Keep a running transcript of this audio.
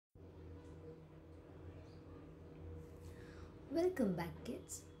Welcome back,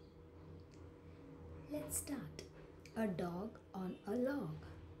 kids. Let's start. A dog on a log.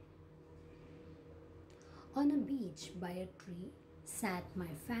 On a beach by a tree sat my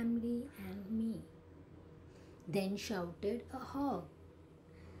family and me. Then shouted a hog,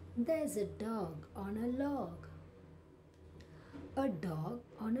 "There's a dog on a log." A dog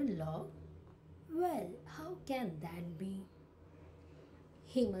on a log? Well, how can that be?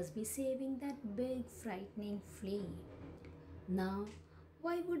 He must be saving that big frightening flea. Now,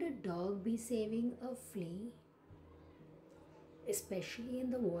 why would a dog be saving a flea? Especially in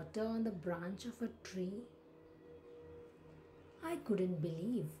the water on the branch of a tree? I couldn't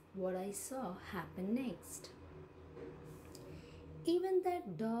believe what I saw happen next. Even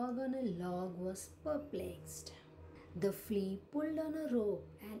that dog on a log was perplexed. The flea pulled on a rope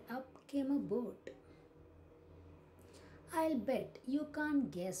and up came a boat. I'll bet you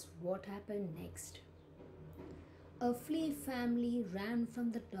can't guess what happened next. A flea family ran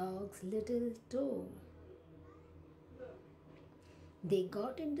from the dog's little toe. They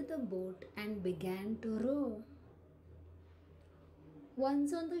got into the boat and began to row.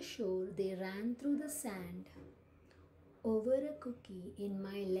 Once on the shore, they ran through the sand over a cookie in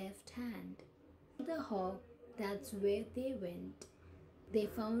my left hand. The hog, that's where they went. They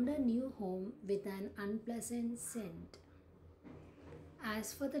found a new home with an unpleasant scent.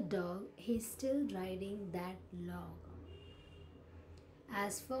 As for the dog, he's still riding that log.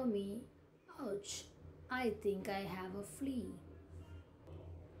 As for me, ouch, I think I have a flea.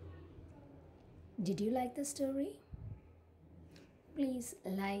 Did you like the story? Please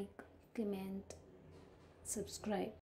like, comment, subscribe.